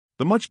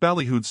The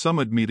much-ballyhooed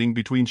summit meeting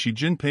between Xi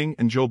Jinping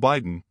and Joe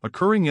Biden,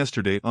 occurring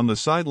yesterday on the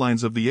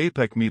sidelines of the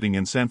APEC meeting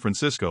in San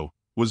Francisco,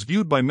 was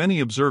viewed by many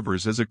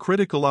observers as a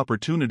critical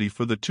opportunity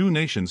for the two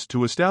nations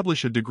to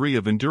establish a degree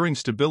of enduring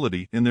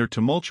stability in their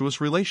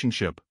tumultuous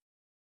relationship.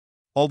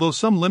 Although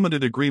some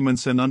limited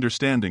agreements and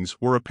understandings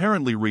were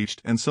apparently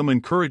reached and some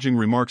encouraging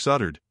remarks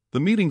uttered, the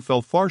meeting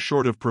fell far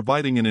short of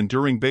providing an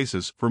enduring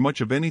basis for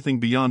much of anything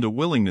beyond a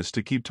willingness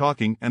to keep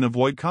talking and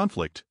avoid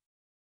conflict.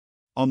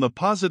 On the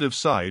positive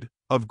side,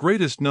 of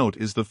greatest note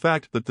is the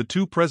fact that the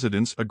two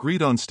presidents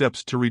agreed on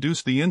steps to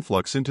reduce the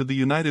influx into the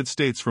United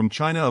States from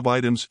China of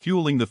items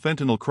fueling the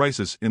fentanyl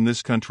crisis in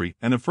this country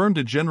and affirmed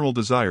a general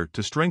desire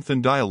to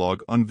strengthen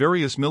dialogue on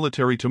various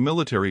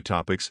military-to-military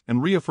topics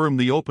and reaffirm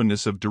the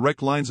openness of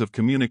direct lines of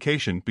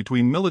communication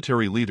between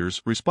military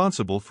leaders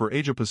responsible for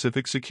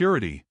Asia-Pacific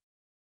security.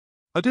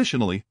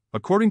 Additionally,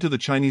 according to the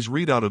Chinese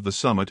readout of the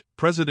summit,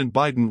 President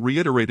Biden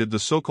reiterated the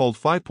so-called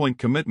five-point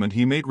commitment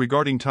he made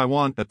regarding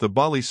Taiwan at the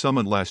Bali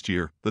summit last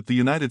year, that the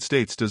United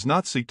States does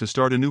not seek to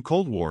start a new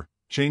Cold War,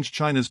 change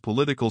China's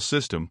political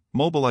system,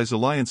 mobilize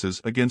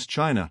alliances against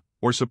China,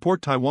 or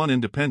support Taiwan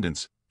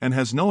independence, and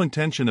has no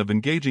intention of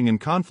engaging in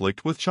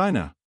conflict with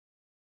China.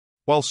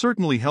 While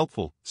certainly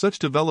helpful, such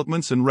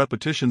developments and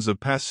repetitions of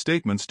past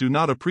statements do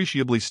not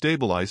appreciably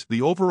stabilize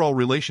the overall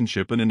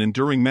relationship in an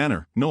enduring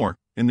manner, nor,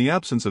 in the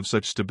absence of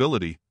such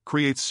stability,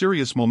 create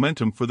serious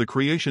momentum for the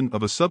creation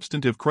of a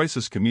substantive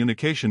crisis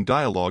communication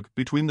dialogue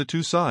between the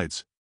two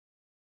sides.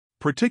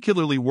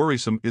 Particularly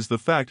worrisome is the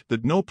fact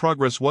that no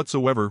progress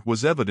whatsoever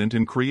was evident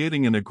in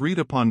creating an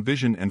agreed-upon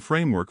vision and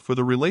framework for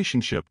the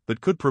relationship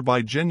that could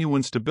provide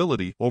genuine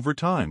stability over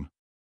time.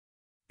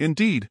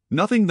 Indeed,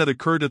 nothing that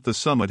occurred at the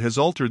summit has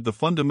altered the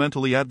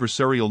fundamentally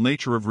adversarial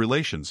nature of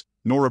relations,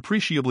 nor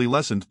appreciably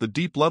lessened the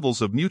deep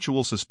levels of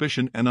mutual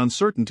suspicion and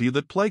uncertainty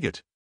that plague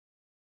it.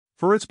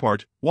 For its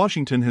part,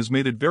 Washington has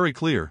made it very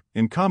clear,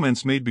 in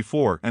comments made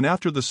before and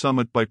after the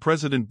summit by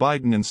President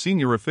Biden and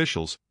senior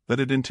officials, that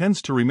it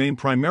intends to remain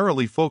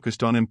primarily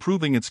focused on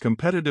improving its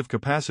competitive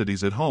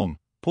capacities at home,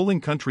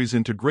 pulling countries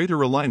into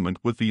greater alignment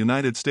with the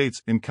United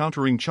States in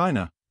countering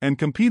China, and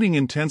competing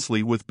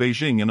intensely with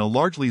Beijing in a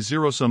largely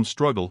zero-sum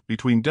struggle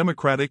between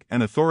democratic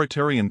and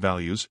authoritarian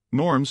values,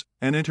 norms,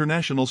 and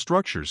international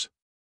structures.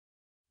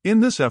 In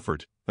this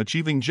effort,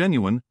 achieving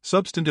genuine,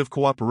 substantive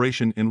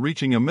cooperation in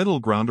reaching a middle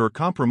ground or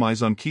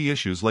compromise on key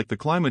issues like the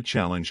climate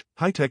challenge,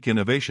 high-tech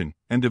innovation,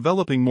 and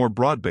developing more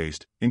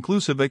broad-based,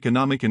 inclusive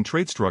economic and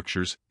trade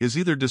structures, is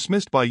either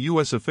dismissed by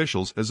U.S.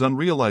 officials as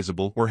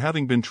unrealizable or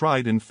having been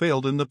tried and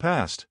failed in the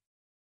past.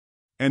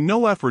 And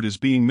no effort is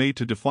being made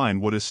to define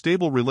what a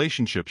stable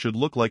relationship should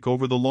look like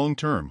over the long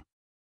term.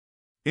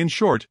 In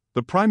short,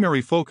 the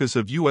primary focus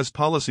of U.S.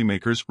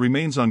 policymakers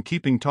remains on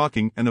keeping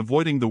talking and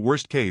avoiding the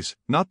worst case,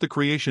 not the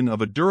creation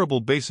of a durable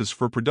basis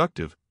for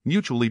productive,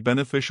 mutually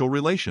beneficial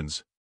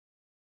relations.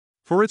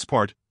 For its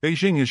part,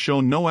 Beijing has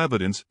shown no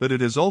evidence that it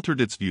has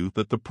altered its view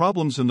that the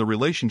problems in the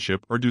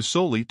relationship are due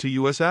solely to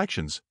U.S.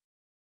 actions.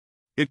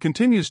 It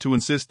continues to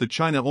insist that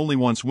China only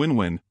wants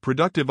win-win,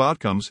 productive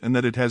outcomes and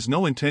that it has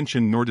no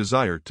intention nor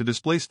desire to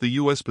displace the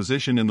U.S.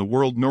 position in the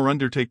world nor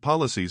undertake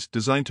policies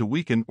designed to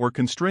weaken or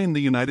constrain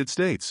the United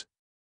States.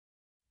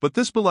 But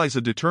this belies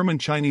a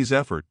determined Chinese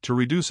effort to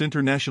reduce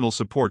international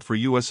support for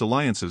U.S.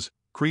 alliances,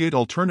 create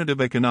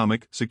alternative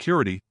economic,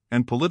 security,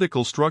 and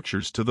political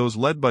structures to those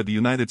led by the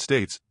United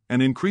States,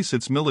 and increase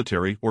its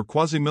military or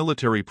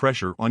quasi-military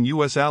pressure on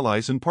U.S.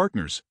 allies and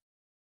partners.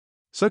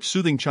 Such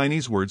soothing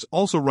Chinese words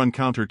also run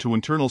counter to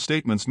internal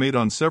statements made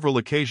on several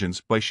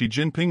occasions by Xi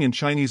Jinping and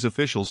Chinese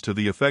officials to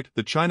the effect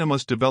that China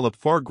must develop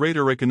far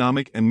greater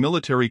economic and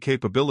military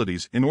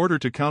capabilities in order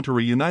to counter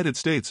a United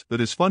States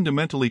that is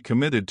fundamentally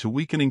committed to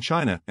weakening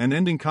China and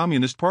ending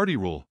Communist Party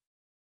rule.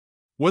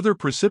 Whether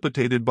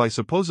precipitated by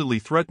supposedly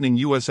threatening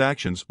U.S.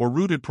 actions or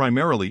rooted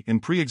primarily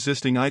in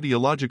pre-existing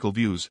ideological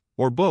views,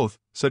 or both,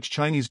 such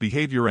Chinese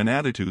behavior and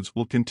attitudes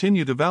will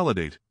continue to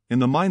validate, in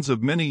the minds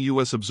of many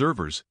U.S.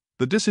 observers,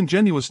 the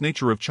disingenuous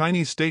nature of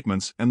Chinese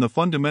statements and the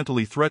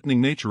fundamentally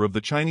threatening nature of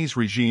the Chinese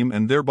regime,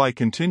 and thereby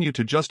continue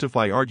to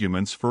justify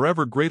arguments for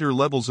ever greater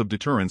levels of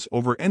deterrence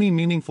over any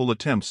meaningful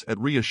attempts at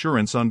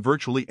reassurance on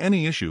virtually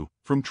any issue,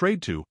 from trade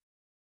to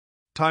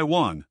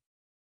Taiwan.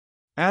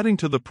 Adding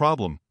to the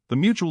problem, the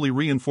mutually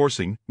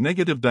reinforcing,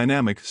 negative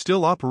dynamic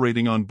still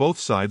operating on both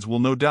sides will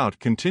no doubt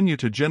continue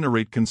to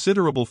generate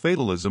considerable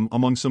fatalism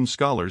among some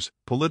scholars,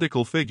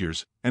 political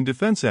figures, and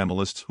defense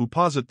analysts who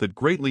posit that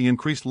greatly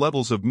increased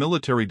levels of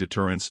military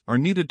deterrence are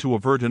needed to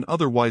avert an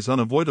otherwise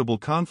unavoidable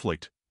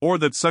conflict, or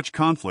that such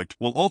conflict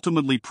will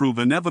ultimately prove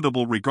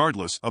inevitable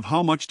regardless of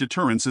how much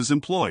deterrence is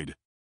employed.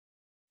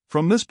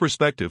 From this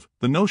perspective,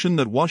 the notion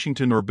that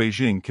Washington or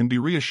Beijing can be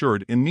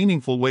reassured in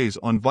meaningful ways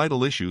on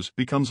vital issues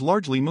becomes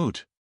largely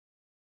moot.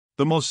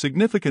 The most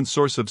significant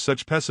source of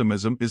such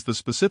pessimism is the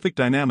specific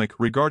dynamic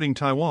regarding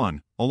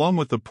Taiwan, along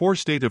with the poor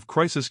state of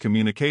crisis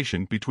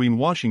communication between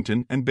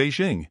Washington and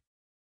Beijing.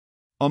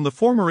 On the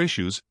former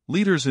issues,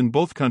 leaders in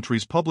both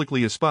countries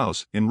publicly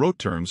espouse, in rote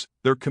terms,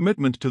 their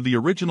commitment to the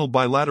original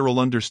bilateral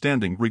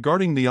understanding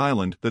regarding the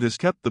island that has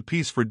kept the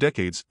peace for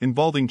decades,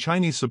 involving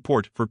Chinese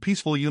support for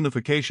peaceful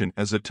unification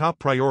as a top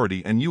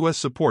priority and U.S.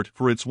 support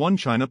for its One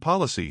China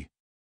policy.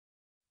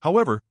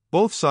 However,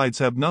 both sides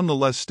have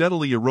nonetheless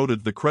steadily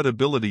eroded the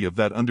credibility of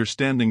that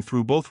understanding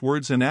through both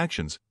words and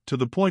actions, to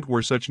the point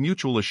where such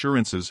mutual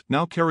assurances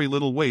now carry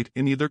little weight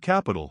in either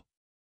capital.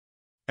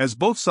 As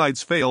both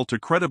sides fail to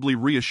credibly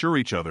reassure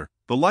each other,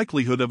 the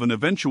likelihood of an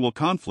eventual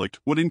conflict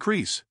would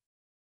increase.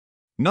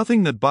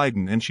 Nothing that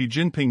Biden and Xi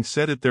Jinping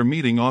said at their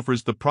meeting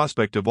offers the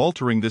prospect of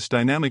altering this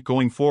dynamic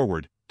going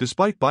forward,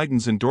 despite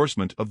Biden's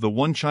endorsement of the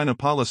One China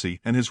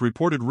policy and his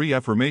reported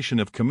reaffirmation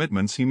of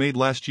commitments he made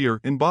last year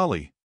in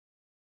Bali.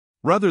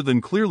 Rather than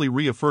clearly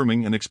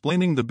reaffirming and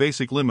explaining the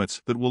basic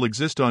limits that will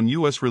exist on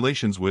U.S.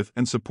 relations with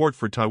and support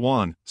for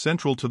Taiwan,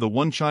 central to the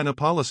One China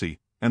policy,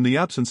 and the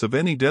absence of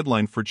any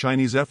deadline for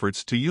Chinese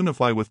efforts to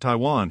unify with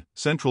Taiwan,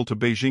 central to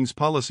Beijing's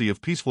policy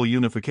of peaceful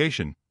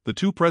unification, the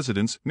two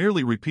presidents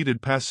merely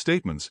repeated past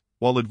statements,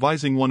 while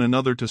advising one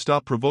another to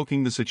stop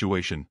provoking the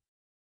situation.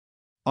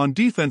 On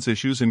defense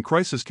issues and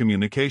crisis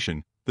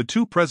communication, the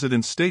two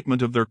presidents'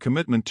 statement of their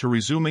commitment to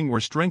resuming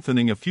or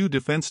strengthening a few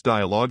defense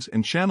dialogues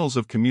and channels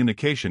of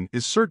communication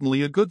is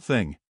certainly a good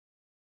thing.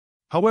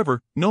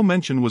 However, no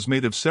mention was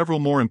made of several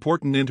more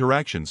important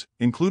interactions,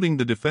 including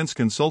the Defense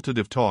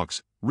Consultative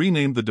Talks,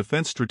 renamed the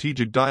Defense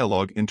Strategic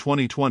Dialogue in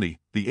 2020,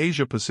 the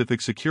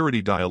Asia-Pacific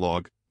Security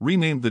Dialogue,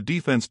 renamed the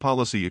Defense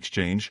Policy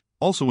Exchange,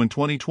 also in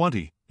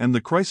 2020, and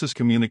the Crisis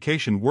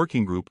Communication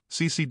Working Group,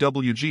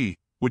 CCWG,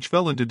 which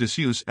fell into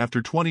disuse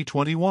after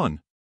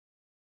 2021.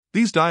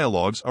 These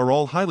dialogues are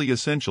all highly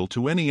essential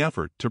to any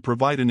effort to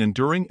provide an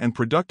enduring and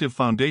productive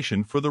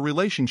foundation for the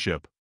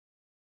relationship.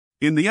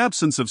 In the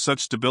absence of such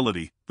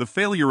stability, the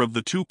failure of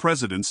the two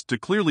presidents to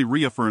clearly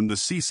reaffirm the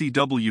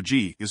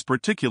CCWG is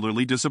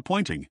particularly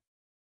disappointing.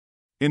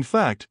 In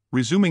fact,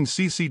 resuming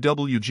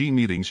CCWG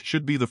meetings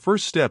should be the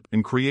first step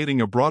in creating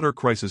a broader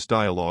crisis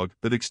dialogue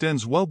that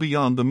extends well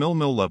beyond the mill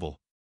level.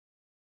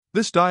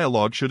 This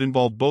dialogue should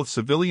involve both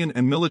civilian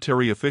and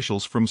military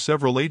officials from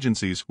several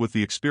agencies with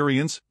the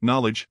experience,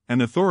 knowledge,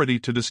 and authority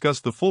to discuss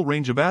the full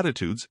range of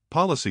attitudes,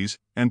 policies,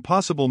 and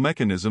possible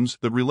mechanisms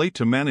that relate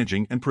to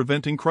managing and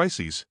preventing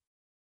crises.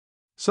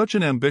 Such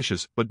an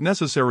ambitious but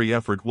necessary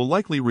effort will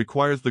likely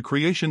require the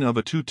creation of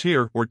a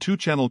two-tier or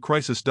two-channel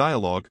crisis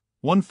dialogue,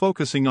 one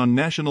focusing on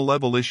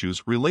national-level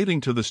issues relating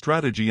to the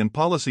strategy and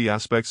policy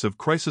aspects of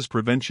crisis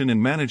prevention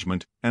and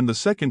management, and the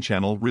second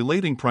channel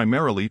relating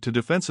primarily to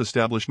defense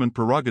establishment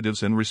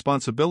prerogatives and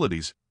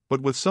responsibilities,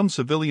 but with some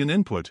civilian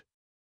input.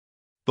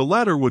 The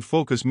latter would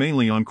focus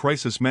mainly on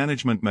crisis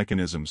management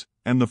mechanisms,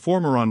 and the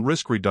former on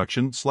risk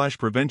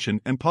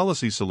reduction/prevention and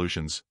policy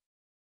solutions.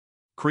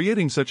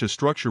 Creating such a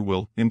structure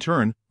will, in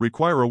turn,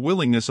 require a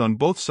willingness on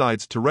both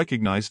sides to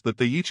recognize that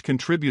they each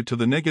contribute to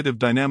the negative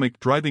dynamic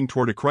driving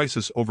toward a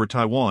crisis over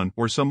Taiwan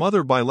or some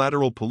other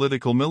bilateral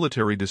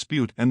political-military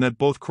dispute, and that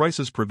both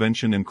crisis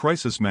prevention and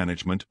crisis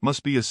management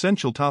must be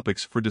essential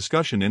topics for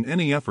discussion in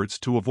any efforts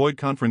to avoid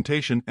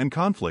confrontation and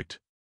conflict.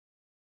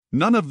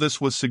 None of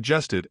this was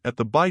suggested at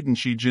the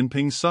Biden-Xi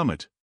Jinping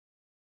summit.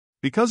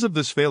 Because of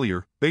this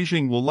failure,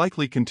 Beijing will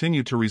likely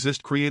continue to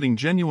resist creating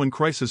genuine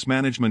crisis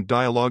management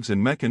dialogues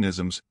and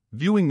mechanisms,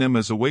 viewing them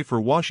as a way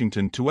for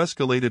Washington to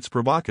escalate its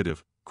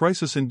provocative,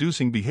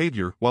 crisis-inducing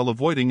behavior while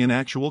avoiding an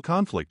actual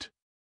conflict.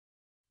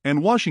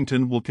 And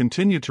Washington will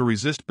continue to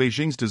resist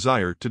Beijing's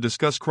desire to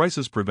discuss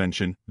crisis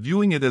prevention,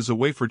 viewing it as a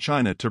way for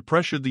China to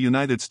pressure the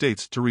United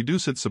States to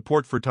reduce its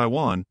support for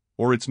Taiwan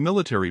or its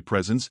military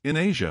presence in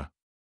Asia.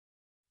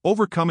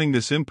 Overcoming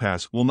this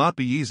impasse will not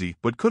be easy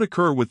but could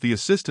occur with the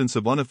assistance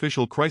of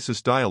unofficial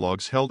crisis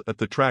dialogues held at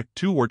the Track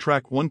 2 or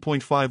Track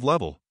 1.5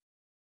 level.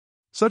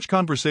 Such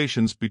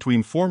conversations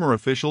between former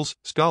officials,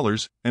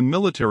 scholars, and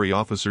military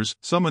officers,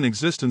 some in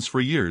existence for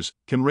years,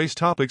 can raise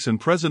topics and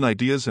present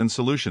ideas and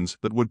solutions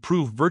that would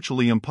prove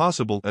virtually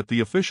impossible at the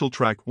official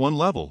Track 1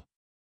 level.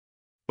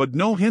 But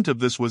no hint of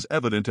this was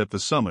evident at the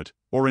summit,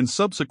 or in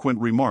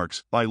subsequent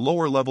remarks by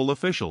lower-level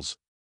officials.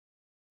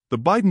 The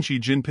Biden-Xi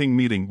Jinping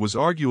meeting was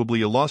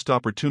arguably a lost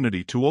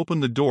opportunity to open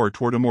the door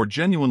toward a more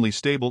genuinely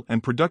stable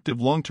and productive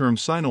long-term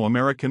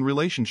Sino-American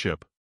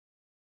relationship.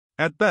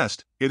 At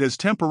best, it has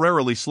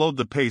temporarily slowed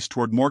the pace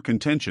toward more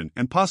contention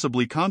and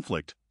possibly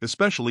conflict,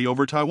 especially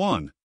over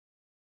Taiwan.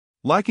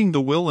 Lacking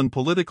the will and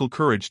political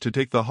courage to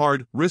take the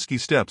hard, risky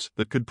steps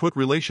that could put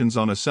relations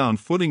on a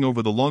sound footing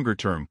over the longer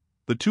term,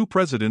 the two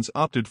presidents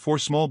opted for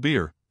small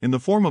beer, in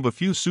the form of a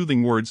few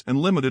soothing words and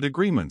limited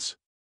agreements.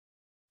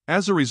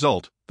 As a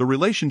result, the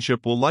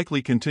relationship will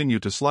likely continue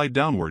to slide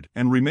downward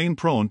and remain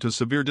prone to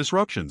severe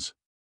disruptions.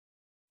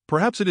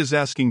 Perhaps it is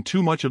asking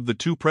too much of the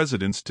two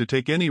presidents to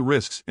take any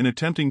risks in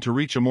attempting to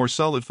reach a more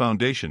solid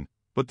foundation,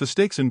 but the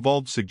stakes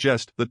involved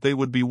suggest that they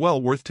would be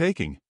well worth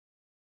taking.